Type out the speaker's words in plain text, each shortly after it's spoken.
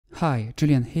Hi,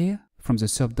 Julian here from the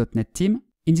SERPed.net team.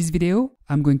 In this video,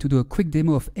 I'm going to do a quick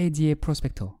demo of ADA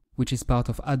Prospector, which is part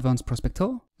of Advanced Prospector,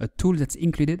 a tool that's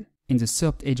included in the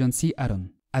SERPed agency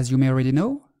add-on. As you may already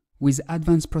know, with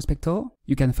Advanced Prospector,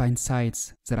 you can find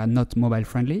sites that are not mobile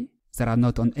friendly, that are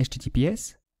not on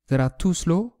HTTPS, that are too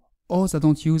slow, or that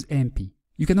don't use AMP.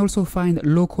 You can also find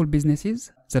local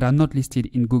businesses that are not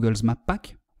listed in Google's map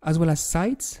pack, as well as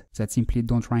sites that simply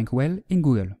don't rank well in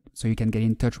Google. So you can get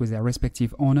in touch with their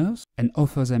respective owners and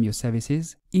offer them your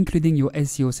services, including your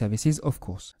SEO services, of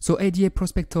course. So ADA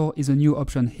Prospector is a new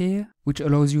option here, which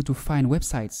allows you to find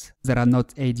websites that are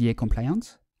not ADA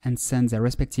compliant and send their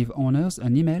respective owners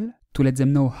an email to let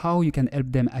them know how you can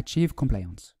help them achieve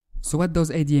compliance. So what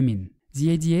does ADA mean?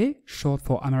 The ADA, short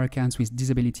for Americans with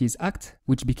Disabilities Act,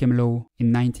 which became law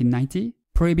in 1990,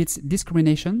 prohibits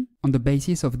discrimination on the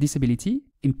basis of disability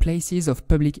in places of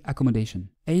public accommodation.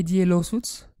 ADA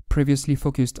lawsuits previously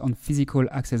focused on physical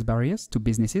access barriers to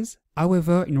businesses.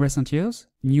 However, in recent years,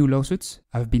 new lawsuits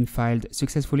have been filed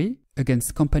successfully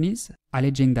against companies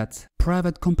alleging that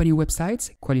private company websites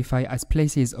qualify as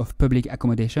places of public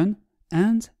accommodation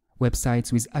and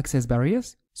websites with access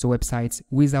barriers, so websites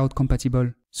without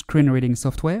compatible screen reading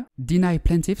software, deny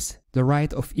plaintiffs the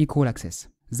right of equal access.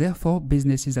 Therefore,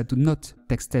 businesses that do not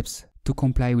take steps to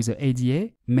comply with the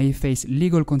ADA may face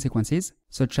legal consequences,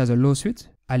 such as a lawsuit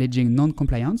alleging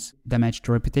non-compliance, damage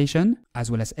to reputation,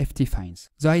 as well as hefty fines.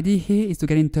 The idea here is to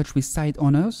get in touch with site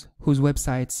owners whose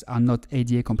websites are not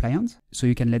ADA compliant, so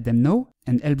you can let them know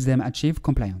and help them achieve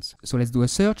compliance. So let's do a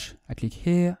search. I click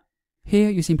here. Here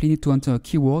you simply need to enter a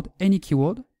keyword, any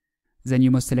keyword. Then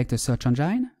you must select a search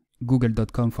engine,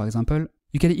 google.com for example.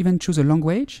 You can even choose a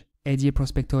language. ADA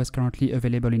Prospector is currently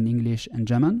available in English and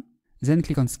German. Then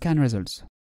click on Scan Results.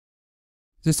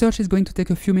 The search is going to take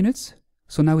a few minutes,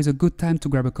 so now is a good time to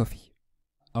grab a coffee.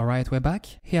 Alright, we're back.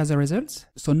 Here are the results.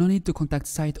 So no need to contact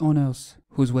site owners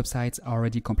whose websites are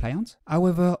already compliant.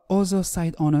 However, other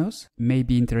site owners may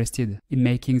be interested in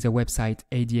making their website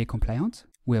ADA compliant.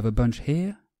 We have a bunch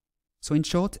here. So in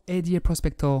short, ADA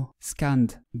Prospector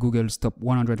scanned Google's top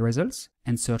 100 results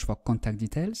and searched for contact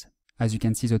details. As you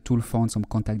can see, the tool found some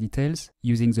contact details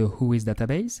using the Whois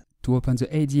database. To open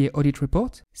the ADA audit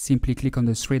report, simply click on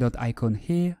the three-dot icon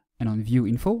here and on View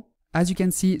Info. As you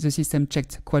can see, the system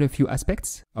checked quite a few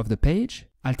aspects of the page: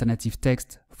 alternative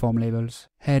text, form labels,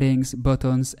 headings,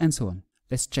 buttons, and so on.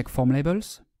 Let's check form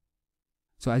labels.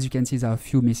 So as you can see, there are a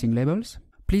few missing labels.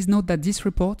 Please note that this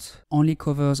report only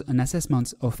covers an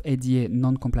assessment of ADA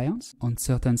non-compliance on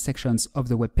certain sections of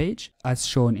the web page, as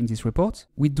shown in this report.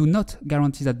 We do not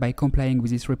guarantee that by complying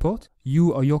with this report,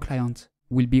 you or your client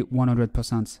will be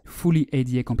 100% fully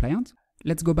ADA compliant.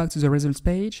 Let's go back to the results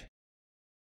page.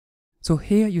 So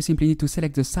here you simply need to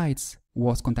select the sites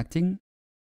worth contacting,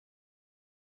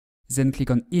 then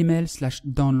click on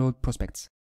Email/download prospects.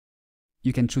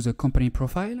 You can choose a company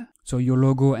profile, so your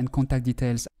logo and contact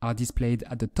details are displayed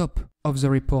at the top of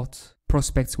the report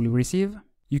prospects will receive.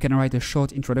 You can write a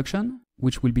short introduction,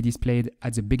 which will be displayed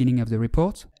at the beginning of the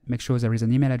report. Make sure there is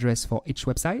an email address for each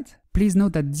website. Please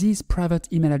note that these private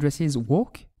email addresses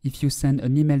work. If you send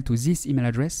an email to this email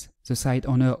address, the site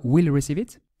owner will receive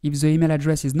it. If the email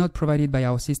address is not provided by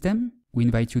our system, we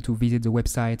invite you to visit the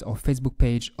website or Facebook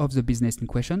page of the business in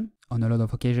question. On a lot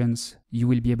of occasions, you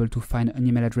will be able to find an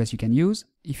email address you can use.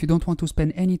 If you don't want to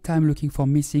spend any time looking for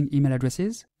missing email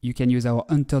addresses, you can use our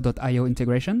Hunter.io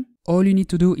integration. All you need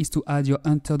to do is to add your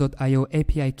Hunter.io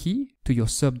API key to your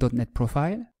SERPed.net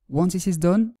profile. Once this is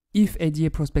done, if ADA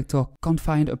Prospector can't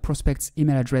find a prospect's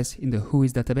email address in the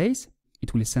Whois database,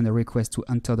 it will send a request to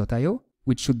Hunter.io,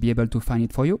 which should be able to find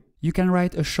it for you. You can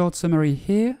write a short summary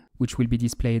here, which will be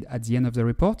displayed at the end of the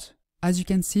report. As you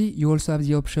can see, you also have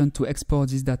the option to export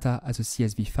this data as a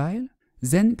CSV file.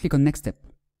 Then click on Next Step.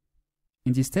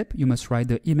 In this step, you must write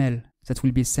the email that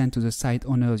will be sent to the site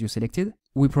owners you selected.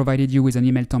 We provided you with an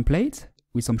email template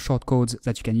with some shortcodes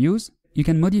that you can use. You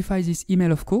can modify this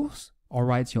email, of course, or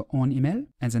write your own email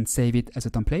and then save it as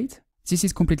a template. This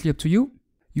is completely up to you.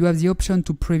 You have the option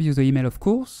to preview the email, of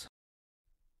course.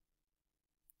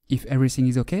 If everything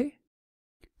is okay,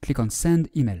 click on Send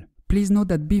Email. Please note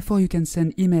that before you can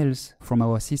send emails from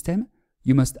our system,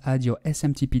 you must add your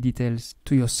SMTP details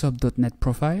to your SERPed.net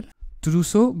profile. To do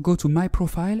so, go to My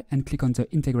Profile and click on the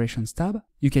Integrations tab.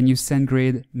 You can use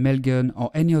SendGrid, Mailgun,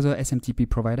 or any other SMTP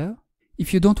provider.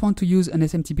 If you don't want to use an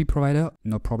SMTP provider,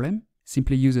 no problem.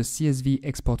 Simply use a CSV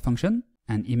export function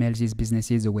and email these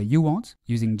businesses the way you want,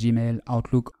 using Gmail,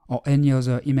 Outlook, or any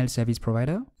other email service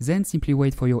provider. Then simply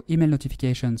wait for your email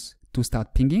notifications to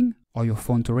start pinging or your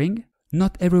phone to ring.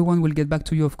 Not everyone will get back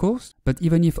to you, of course, but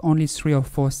even if only 3 or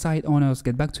 4 site owners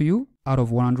get back to you out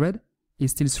of 100,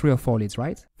 is still 3 or 4 leads,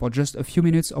 right? For just a few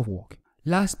minutes of work.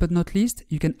 Last but not least,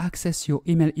 you can access your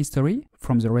email history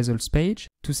from the results page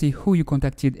to see who you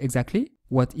contacted exactly,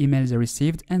 what emails they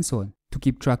received, and so on, to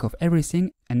keep track of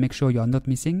everything and make sure you are not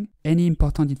missing any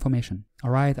important information.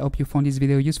 Alright, I hope you found this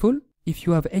video useful. If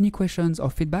you have any questions or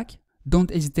feedback,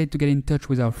 don't hesitate to get in touch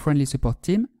with our friendly support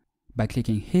team by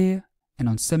clicking here and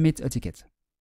on Submit a Ticket.